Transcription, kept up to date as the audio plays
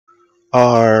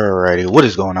Alrighty, what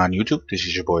is going on YouTube? This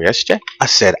is your boy SJ. I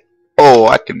said, oh,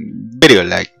 I can video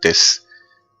like this.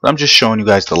 I'm just showing you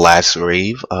guys the last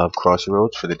rave of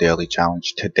Crossroads for the daily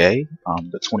challenge today,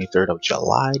 the 23rd of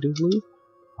July, I do believe.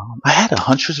 I had a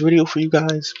Huntress video for you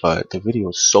guys, but the video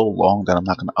is so long that I'm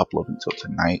not going to upload until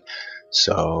tonight.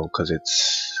 So, because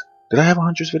it's... Did I have a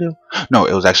Huntress video? No,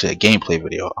 it was actually a gameplay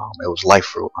video. It was Life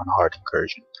Fruit on hard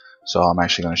Incursion. So I'm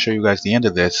actually going to show you guys the end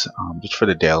of this, just for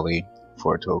the daily.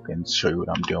 4 tokens, show you what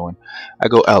I'm doing. I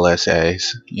go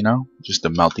LSAs, you know, just to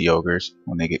melt the ogres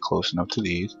when they get close enough to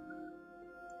these,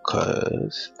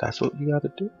 cause that's what you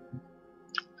gotta do.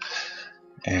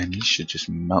 And you should just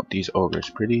melt these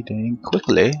ogres pretty dang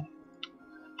quickly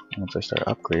once I start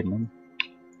upgrading them.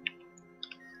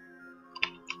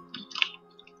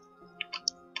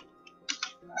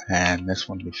 And this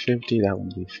one be 50, that one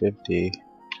be 50.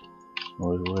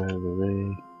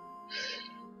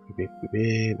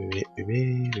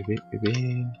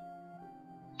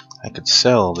 I could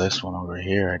sell this one over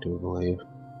here, I do believe.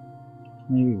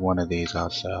 Maybe one of these I'll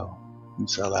sell. And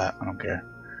sell that, I don't care.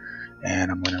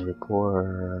 And I'm gonna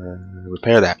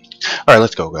repair that. Alright,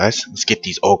 let's go guys. Let's get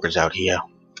these ogres out here.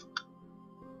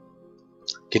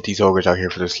 Get these ogres out here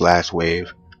for this last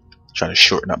wave. Trying to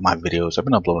shorten up my videos. I've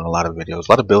been uploading a lot of videos,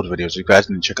 a lot of build videos. If you guys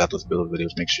didn't check out those build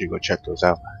videos, make sure you go check those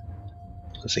out,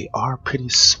 because they are pretty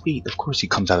sweet. Of course he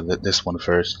comes out of this one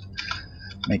first.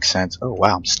 Makes sense. Oh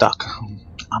wow, I'm stuck.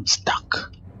 I'm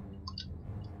stuck.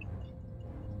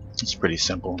 It's pretty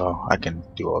simple though. I can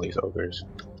do all these ogres.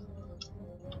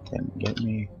 Can get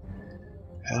me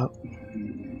out.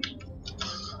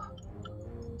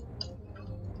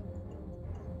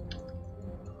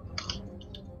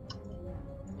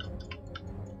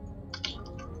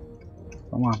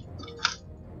 Come on.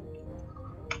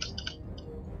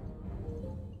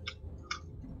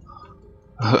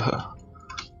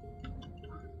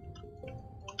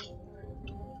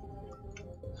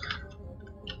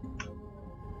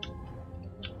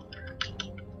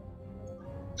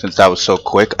 Since that was so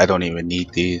quick, I don't even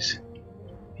need these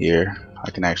here. I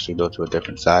can actually go to a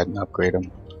different side and upgrade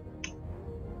them.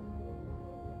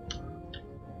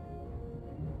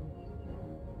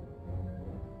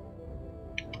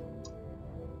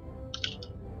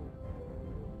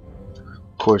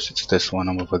 Of course it's this one.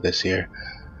 I'm gonna put this here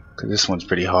because this one's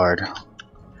pretty hard.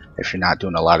 If you're not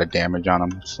doing a lot of damage on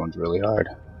them, this one's really hard.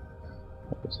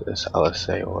 What is this?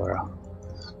 LSA aura.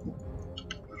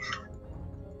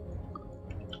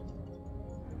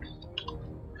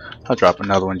 I'll drop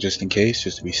another one just in case,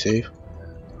 just to be safe.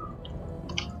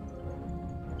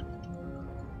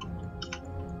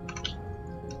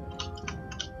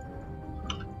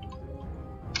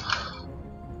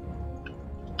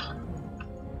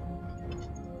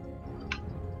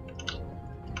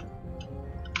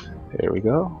 There we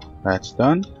go. That's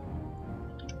done.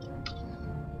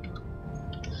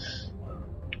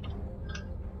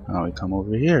 Now we come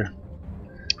over here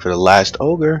for the last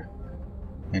ogre,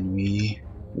 and we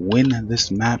win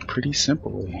this map pretty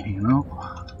simply, you know.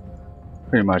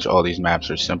 Pretty much all these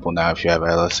maps are simple now if you have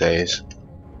LSAs.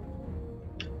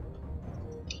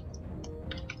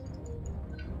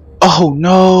 Oh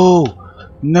no!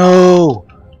 No!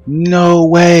 No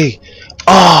way!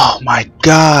 Oh my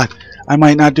god! I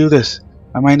might not do this.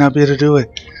 I might not be able to do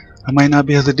it. I might not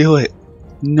be able to do it.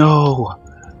 No!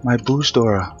 My boost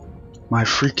aura. My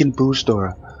freaking boost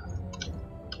aura.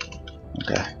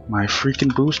 Okay, my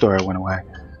freaking boost aura went away.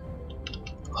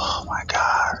 Oh my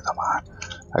god, come on.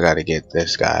 I gotta get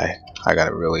this guy. I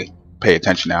gotta really pay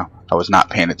attention now. I was not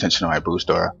paying attention to my boost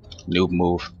aura. Noob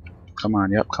move. Come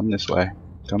on, yep, come this way.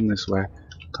 Come this way.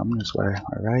 Come this way.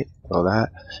 Alright, throw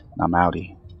that. And I'm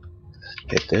outie.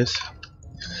 Hit this.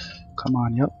 Come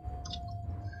on, yep.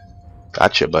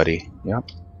 Gotcha, buddy. Yep.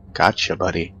 Gotcha,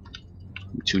 buddy.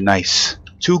 I'm too nice.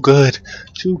 Too good.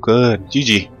 Too good.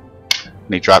 GG. And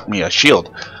they dropped me a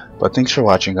shield. But thanks for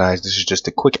watching, guys. This is just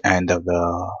a quick end of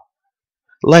the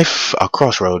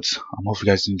Crossroads. I hope you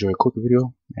guys enjoyed a quick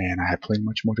video, and I have plenty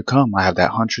much more to come. I have that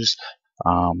Huntress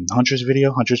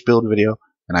video, Huntress build video,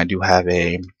 and I do have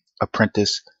a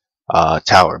Apprentice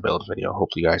tower build video.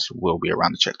 Hopefully you guys will be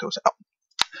around to check those out.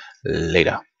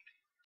 Later.